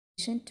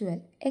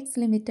12. X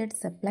Limited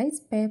supplies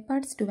spare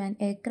parts to an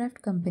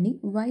aircraft company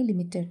Y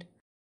Limited.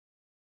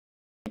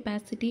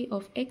 Capacity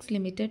of X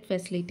Limited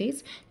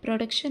facilitates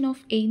production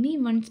of any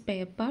one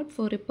spare part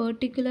for a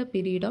particular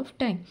period of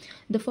time.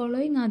 The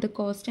following are the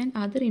cost and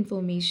other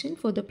information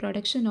for the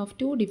production of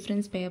two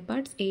different spare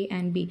parts A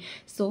and B.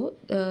 So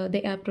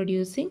they are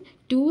producing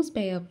two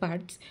spare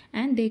parts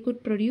and they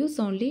could produce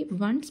only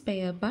one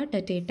spare part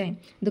at a time.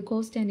 The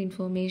cost and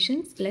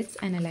information, let's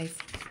analyze.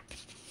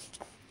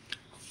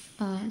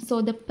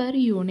 So the per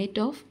unit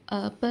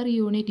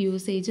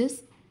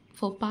usages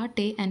for part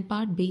A and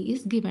part B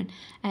is given.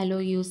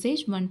 Alloy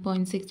usage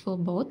 1.6 for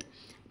both.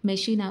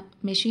 Machine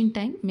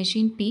time,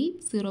 machine P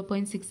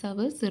 0.6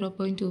 hours,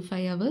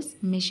 0.25 hours,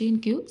 machine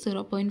Q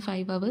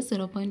 0.5 hours,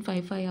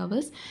 0.55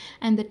 hours,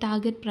 and the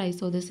target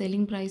price or the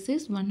selling price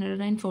is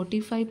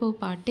 145 for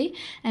part A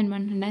and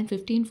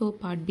 115 for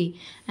part B,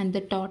 and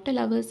the total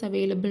hours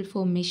available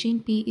for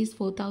machine P is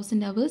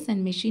 4000 hours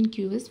and machine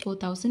Q is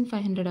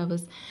 4500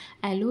 hours.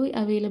 Alloy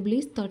available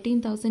is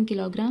 13,000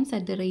 kilograms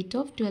at the rate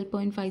of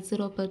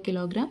 12.50 per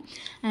kilogram,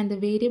 and the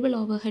variable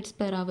overheads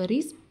per hour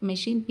is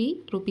machine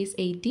P rupees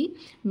 80,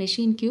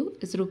 machine Q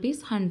is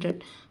rupees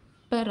 100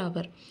 per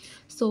hour.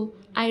 So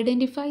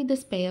identify the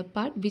spare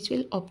part which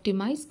will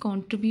optimize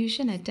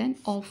contribution at an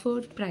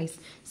offered price.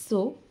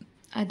 So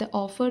at the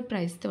offered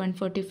price, the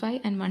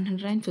 145 and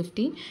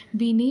 115,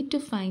 we need to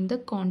find the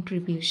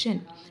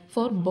contribution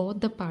for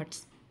both the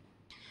parts.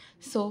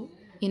 So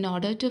in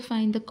order to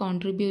find the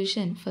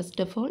contribution, first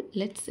of all,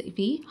 let's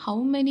see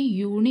how many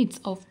units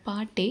of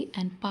part A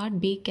and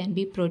part B can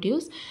be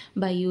produced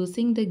by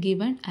using the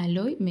given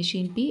alloy,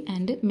 machine P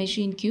and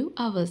machine Q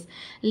hours.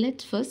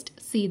 Let's first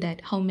see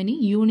that how many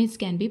units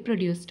can be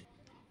produced.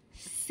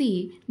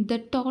 See, the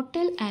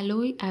total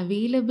alloy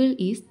available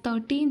is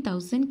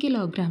 13,000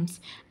 kilograms,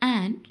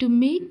 and to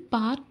make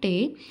part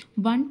A,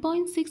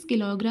 1.6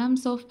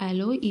 kilograms of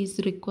alloy is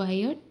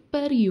required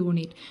per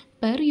unit.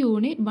 Per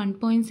unit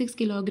 1.6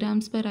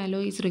 kilograms per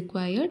alloy is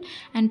required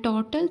and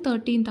total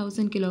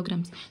 13,000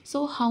 kilograms.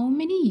 So how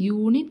many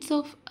units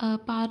of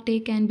part A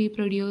can be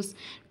produced?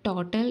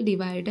 Total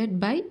divided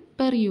by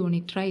per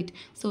unit, right?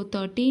 So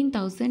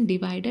 13,000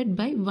 divided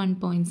by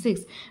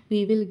 1.6,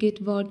 we will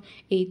get what?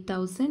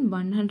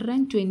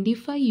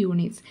 8,125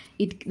 units.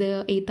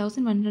 The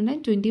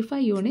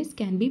 8,125 units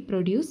can be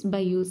produced by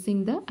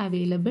using the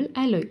available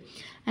alloy.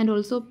 And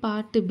also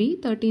part B,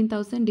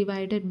 13,000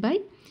 divided by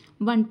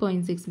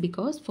 1.6,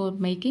 because for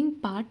making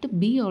part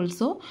B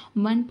also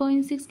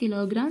 1.6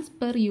 kilograms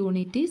per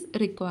unit is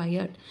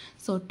required.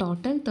 So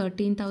total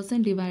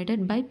 13,000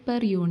 divided by per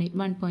unit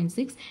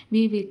 1.6,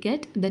 we will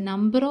get the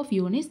number of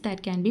units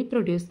that can be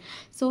produced.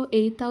 So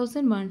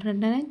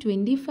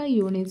 8,125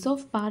 units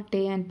of part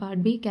A and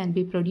part B can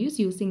be produced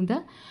using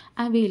the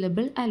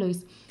available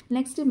alloys.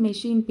 Next,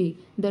 machine P.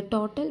 The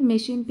total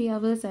machine P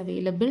hours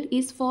available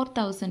is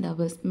 4,000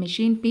 hours.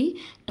 Machine P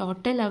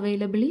total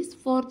available is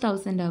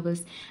 4,000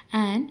 hours.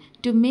 And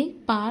to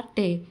make part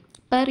A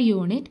per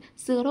unit,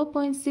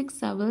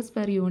 0.6 hours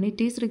per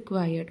unit is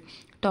required.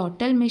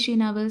 Total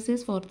machine hours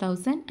is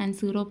 4,000 and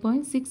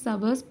 0.6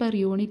 hours per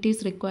unit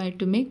is required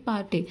to make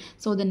part A.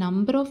 So the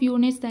number of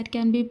units that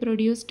can be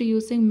produced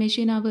using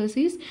machine hours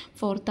is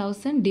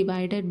 4,000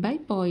 divided by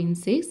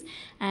 0.6,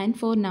 and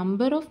for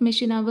number of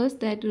machine hours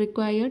that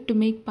required to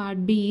make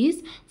part B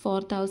is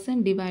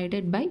 4,000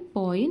 divided by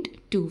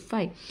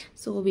 0.25.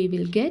 So we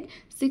will get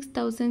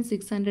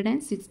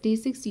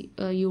 6,666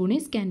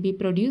 units can be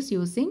produced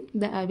using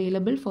the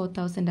available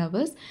 4,000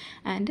 hours,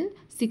 and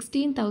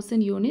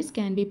 16,000 units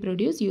can be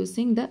produced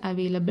using the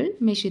available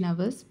machine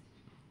hours.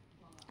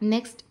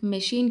 Next,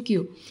 machine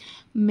Q.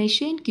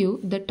 Machine Q,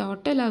 the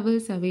total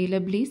hours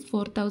available is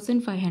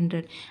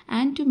 4,500,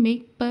 and to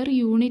make per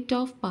unit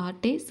of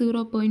part A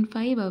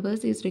 0.5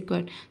 hours is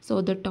required. So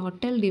the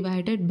total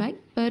divided by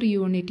per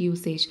unit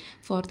usage,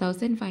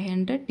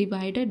 4,500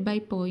 divided by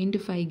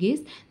 0.5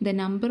 gives the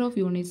number of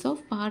units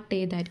of part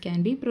A that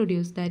can be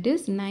produced, that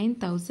is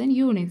 9,000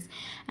 units.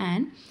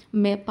 And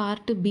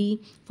part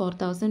B,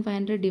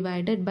 4,500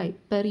 divided by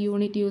per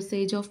unit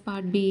usage of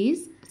part B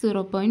is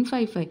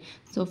 0.55.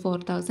 So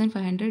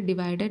 4,500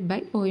 divided by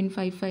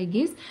 0.55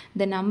 gives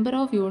the number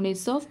of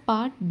units of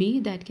part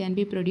B that can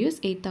be produced,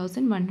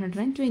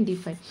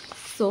 8,125.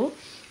 So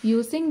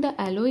using the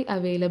alloy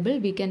available,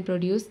 we can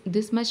produce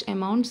this much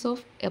amounts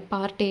of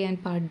part A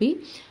and part B.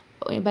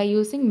 By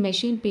using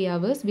machine P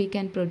hours, we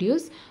can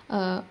produce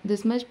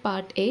this much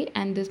part A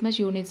and this much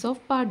units of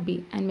part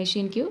B, and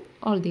machine Q,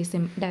 all these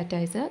data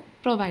is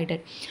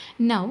provided.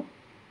 Now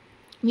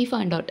we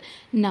found out.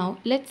 Now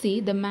let's see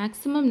the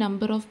maximum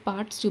number of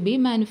parts to be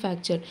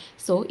manufactured.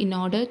 So in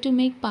order to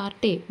make part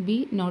A,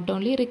 we not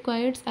only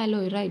requires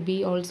alloy, right?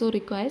 We also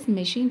requires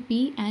machine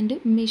P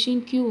and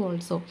machine Q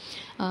also.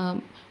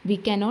 We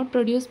cannot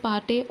produce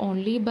part A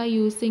only by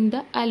using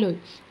the alloy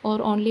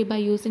or only by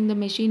using the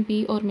machine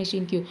P or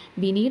machine Q.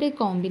 We need a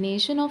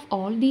combination of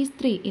all these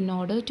three in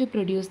order to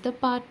produce the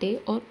part A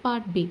or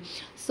part B.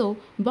 So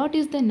what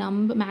is the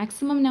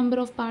maximum number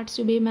of parts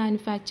to be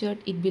manufactured?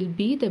 It will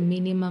be the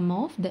minimum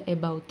of the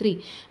above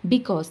three,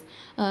 because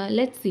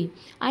let's see,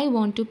 I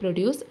want to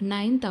produce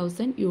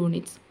 9,000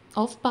 units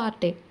of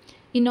part A.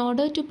 In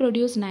order to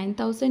produce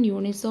 9,000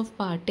 units of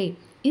part A,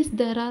 is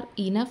there are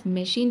enough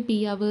machine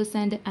P hours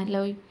and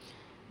alloy?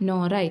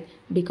 No, right?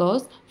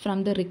 Because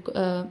from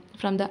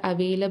the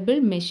available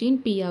machine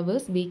P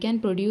hours, we can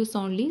produce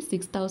only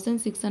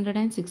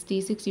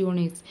 6,666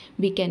 units.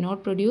 We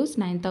cannot produce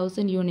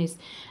 9,000 units.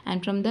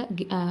 And from the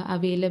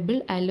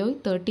available alloy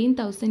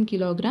 13,000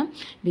 kilogram,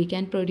 we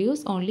can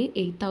produce only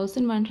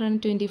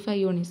 8,125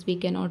 units. We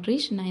cannot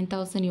reach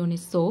 9,000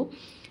 units. So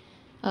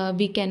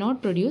we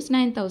cannot produce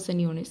 9,000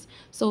 units.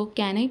 So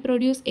can I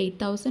produce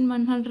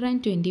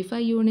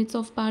 8,125 units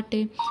of part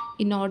A?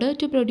 In order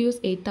to produce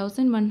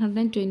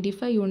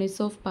 8,125 units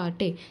of part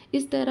A,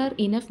 is there are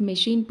enough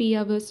machine P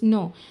hours?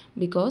 No,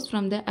 because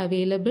from the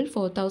available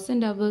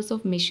 4,000 hours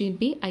of machine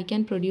P, I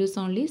can produce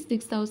only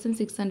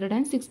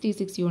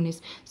 6,666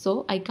 units.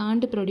 So I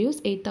can't produce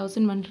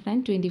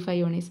 8,125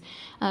 units.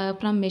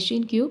 From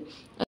machine Q,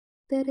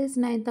 there is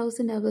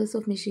 9,000 hours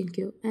of machine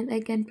Q, and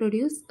I can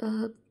produce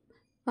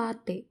part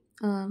A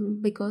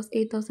because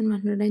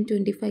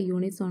 8,125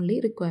 units only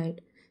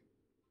required.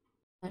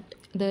 But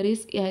there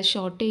is a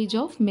shortage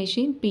of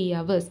machine P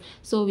hours,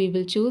 so we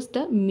will choose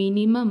the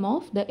minimum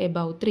of the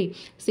above three.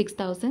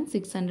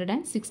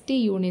 6,660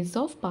 units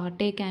of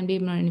part A can be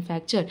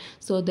manufactured,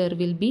 so there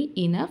will be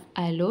enough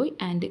alloy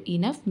and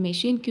enough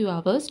machine Q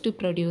hours to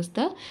produce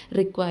the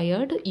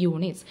required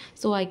units.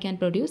 So I can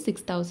produce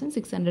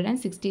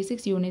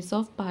 6,666 units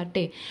of part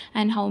A.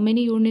 And how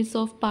many units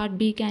of part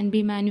B can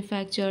be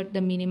manufactured?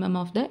 The minimum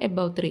of the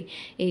above three,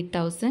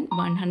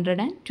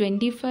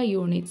 8,125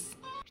 units.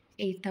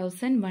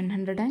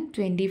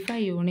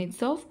 8,125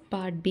 units of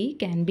part B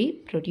can be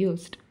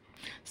produced.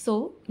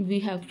 So we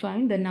have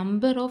found the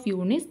number of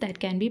units that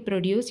can be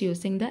produced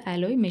using the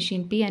alloy,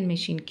 machine P and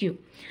machine Q.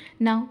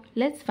 Now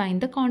let's find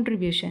the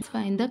contribution. Let's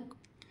find the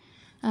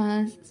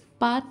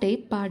part A,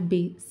 part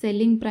B.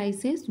 Selling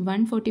price is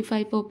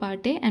 145 for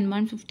part A and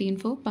 115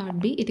 for part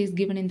B. It is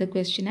given in the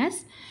question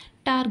as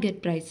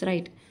target price,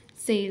 right?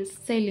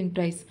 Selling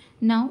price.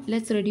 Now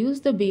let's reduce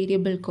the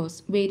variable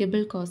cost.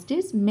 Variable cost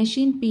is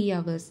machine P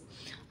hours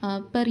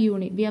per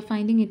unit. We are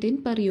finding it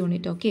in per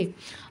unit. Okay.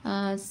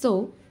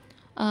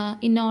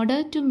 In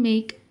order to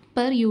make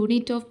per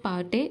unit of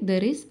part A,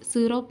 there is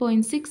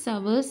 0.6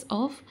 hours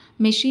of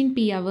machine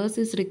P hours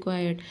is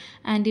required.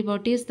 And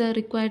what is the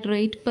required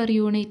rate per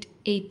unit?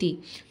 80.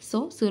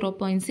 So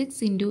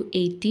 0.6 into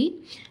 80,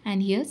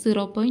 and here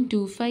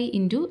 0.25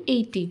 into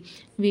 80.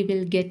 We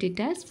will get it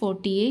as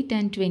 48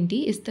 and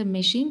 20 is the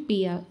machine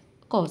P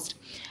cost.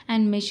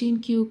 And machine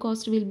Q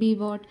cost will be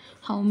what?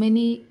 How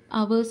many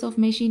hours of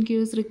machine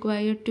Q is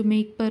required to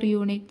make per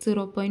unit?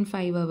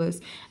 0.5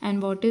 hours.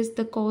 And what is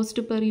the cost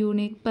per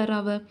unit per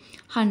hour?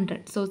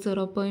 100. So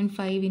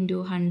 0.5 into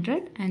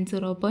 100 and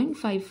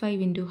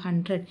 0.55 into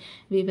 100.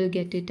 We will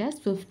get it as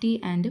 50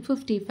 and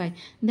 55.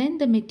 Then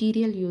the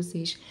material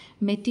usage.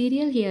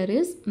 Material here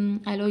is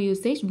alloy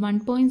usage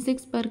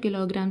 1.6 per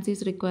kilograms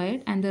is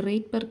required, and the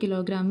rate per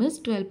kilogram is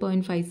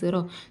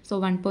 12.50.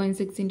 So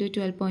 1.6 into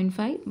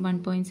 12.5,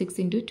 1.6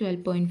 into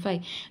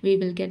 12.5. We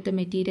will get the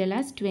material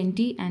as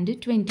 20 and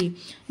 20.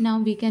 Now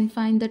we can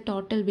find the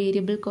total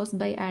variable cost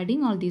by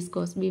adding all these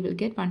costs. We will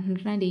get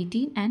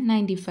 118 and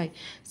 95.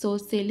 So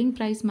selling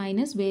price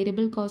minus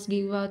variable cost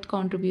give out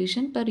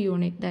contribution per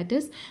unit, that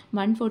is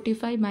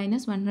 145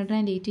 minus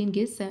 118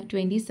 gives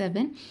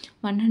 27.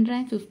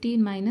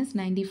 115 minus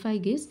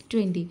 95 gives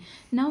 20.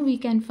 Now we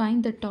can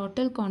find the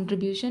total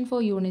contribution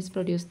for units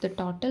produced. The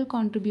total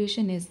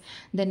contribution is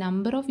the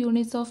number of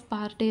units of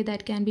part A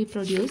that can be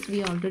produced.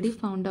 We already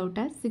found out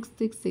as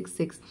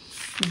 6666.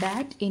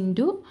 That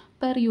into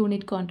per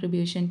unit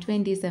contribution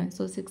 27.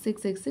 So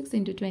 6666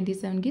 into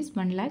 27 gives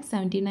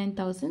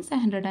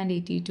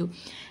 1,79,782.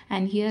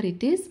 And here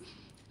it is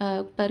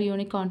per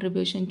unit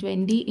contribution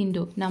 20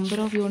 into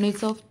number of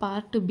units of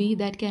part B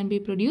that can be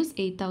produced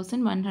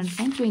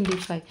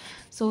 8,125.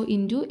 So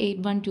into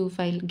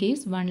 8125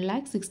 gives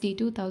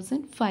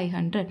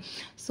 1,62,500.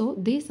 So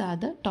these are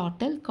the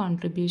total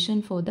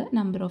contribution for the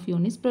number of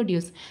units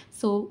produced.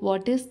 So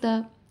what is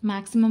the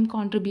maximum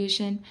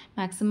contribution?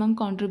 Maximum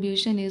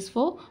contribution is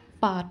for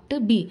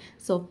part B.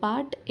 So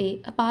part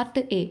A.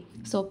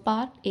 So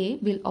part A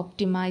will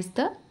optimize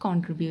the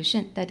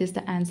contribution. That is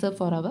the answer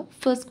for our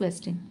first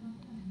question.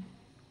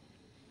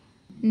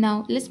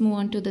 Now let's move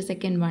on to the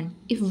second one.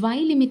 If Y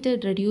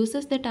Limited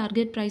reduces the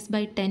target price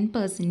by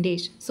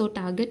 10%, so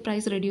target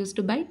price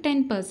reduced by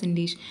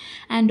 10%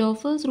 and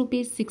offers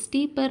rupees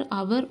 60 per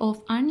hour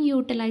of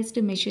unutilized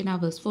machine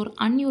hours. For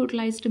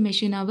unutilized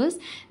machine hours,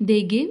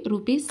 they give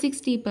rupees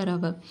 60 per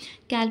hour.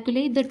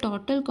 Calculate the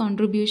total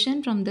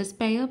contribution from the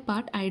spare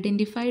part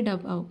identified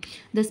above.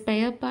 The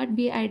spare part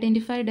we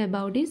identified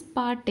above is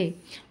part A.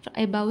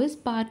 Above is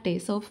part A.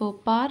 So for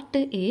part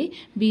A,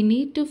 we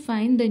need to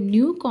find the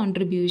new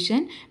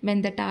contribution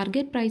when the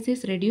target price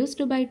is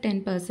reduced by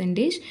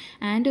 10%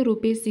 and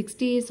rupees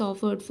 60 is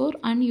offered for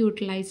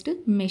unutilized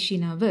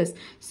machine hours.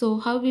 So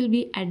how will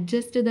we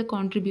adjust the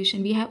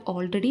contribution? We have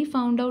already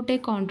found out a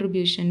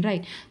contribution,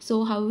 right?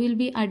 So how will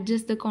we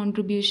adjust the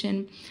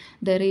contribution?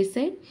 There is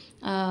a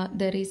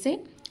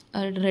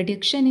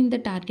reduction in the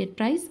target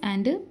price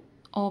and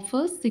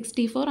offers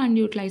 60 for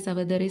unutilized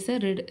hour. There is a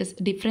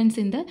difference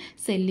in the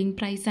selling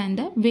price and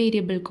the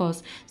variable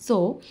cost.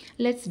 So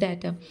let's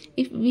data.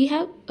 If we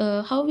have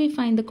how we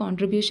find the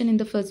contribution in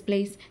the first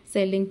place?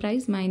 Selling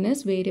price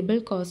minus variable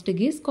cost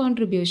gives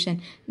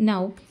contribution.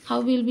 Now how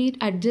will we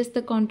adjust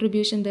the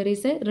contribution? There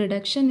is a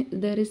reduction,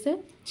 there is a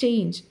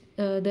change.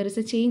 There is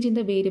a change in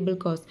the variable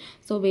cost.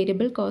 So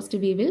variable cost,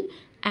 we will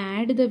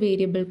add the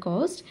variable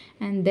cost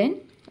and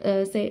then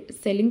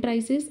selling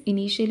price is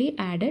initially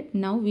added.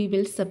 Now we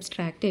will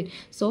subtract it.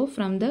 So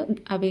from the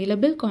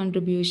available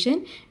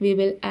contribution, we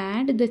will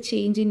add the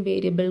change in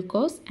variable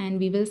cost and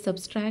we will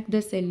subtract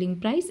the selling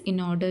price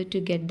in order to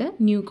get the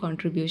new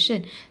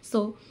contribution.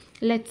 So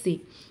let's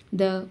see.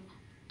 The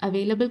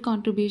available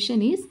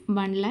contribution is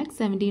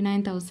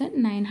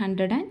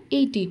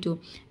 1,79,982.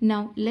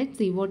 Now let's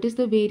see what is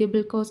the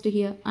variable cost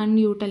here.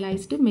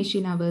 Unutilized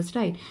machine hours,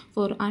 right?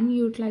 For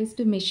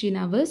unutilized machine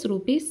hours,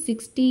 rupees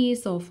 60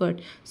 is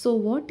offered. So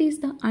what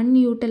is the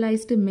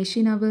unutilized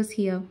machine hours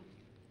here?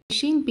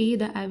 Machine P,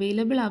 the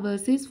available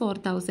hours is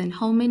 4,000.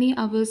 How many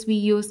hours we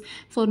use?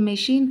 For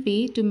machine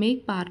P to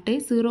make part A,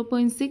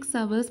 0.6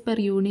 hours per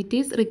unit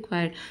is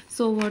required.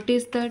 So what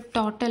is the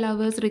total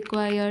hours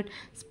required?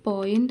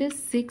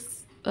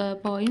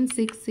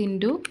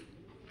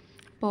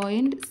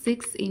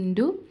 0.6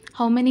 into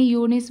how many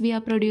units we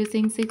are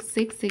producing?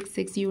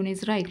 6666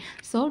 units, right?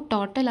 So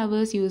total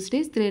hours used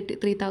is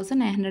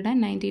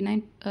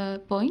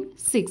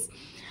 3999.6.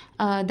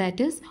 That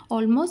is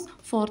almost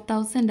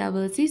 4,000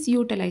 hours is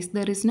utilized.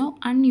 There is no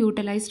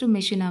unutilized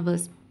machine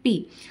hours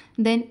P.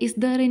 Then is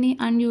there any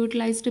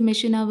unutilized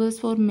machine hours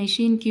for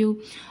machine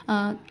Q?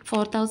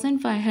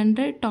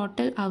 4,500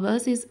 total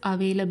hours is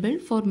available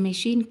for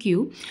machine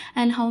Q.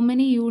 And how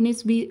many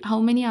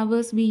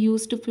hours we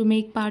used to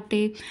make part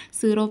A?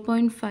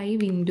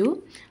 0.5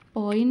 into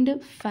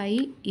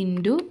 0.5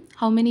 into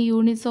how many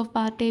units of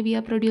part A we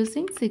are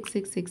producing?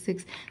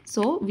 6666.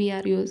 So we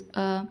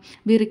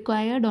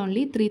required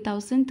only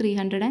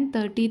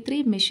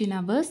 3,333 machine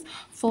hours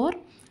for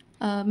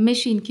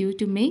machine Q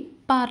to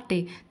make part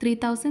A.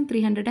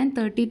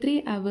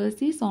 3,333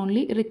 hours is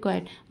only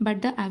required,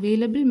 but the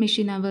available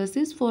machine hours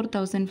is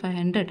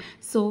 4,500.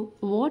 So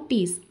what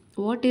is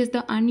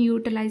the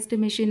unutilized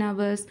machine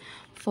hours?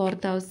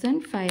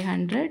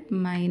 4,500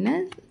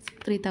 minus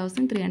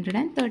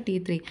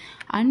 3,333.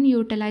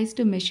 Unutilized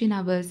machine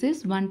hours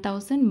is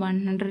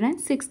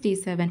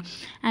 1,167.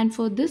 And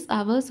for this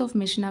hours of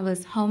machine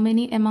hours, how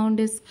many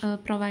amount is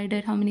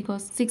provided? How many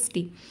cost?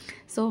 60.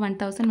 So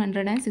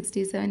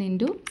 1,167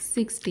 into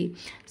 60.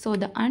 So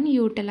the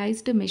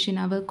unutilized machine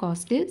hour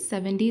cost is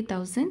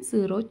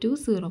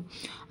 70,020.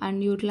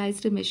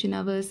 Unutilized machine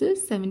hours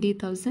is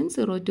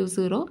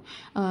 70,020.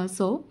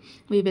 So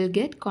we will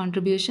get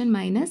contribution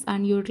minus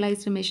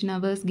unutilized machine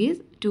hours gives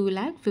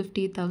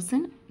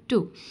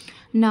 2,50,002.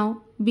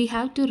 Now we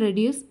have to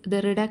reduce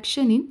the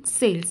reduction in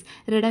sales.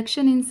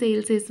 Reduction in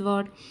sales is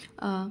what?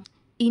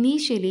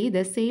 Initially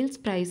the sales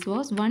price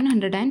was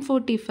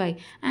 145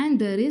 and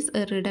there is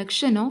a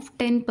reduction of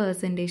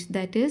 10%.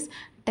 That is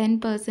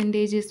 10%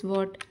 is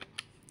what?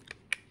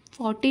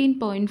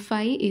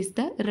 14.5 is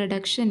the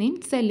reduction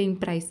in selling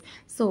price.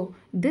 So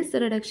this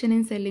reduction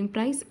in selling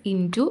price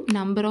into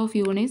number of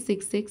units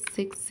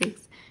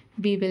 6666,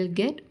 we will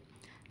get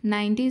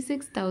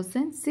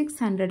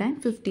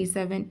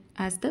 96,657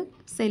 as the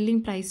selling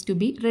price to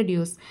be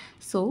reduced.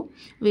 So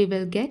we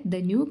will get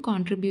the new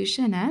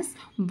contribution as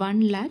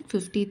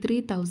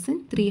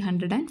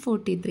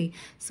 1,53,343.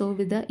 So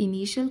with the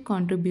initial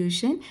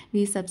contribution,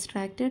 we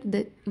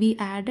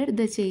added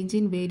the change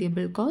in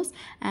variable cost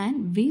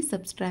and we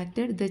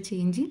subtracted the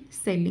change in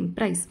selling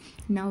price.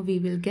 Now we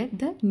will get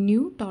the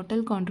new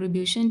total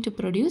contribution to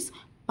produce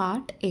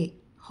part A.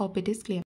 Hope it is clear.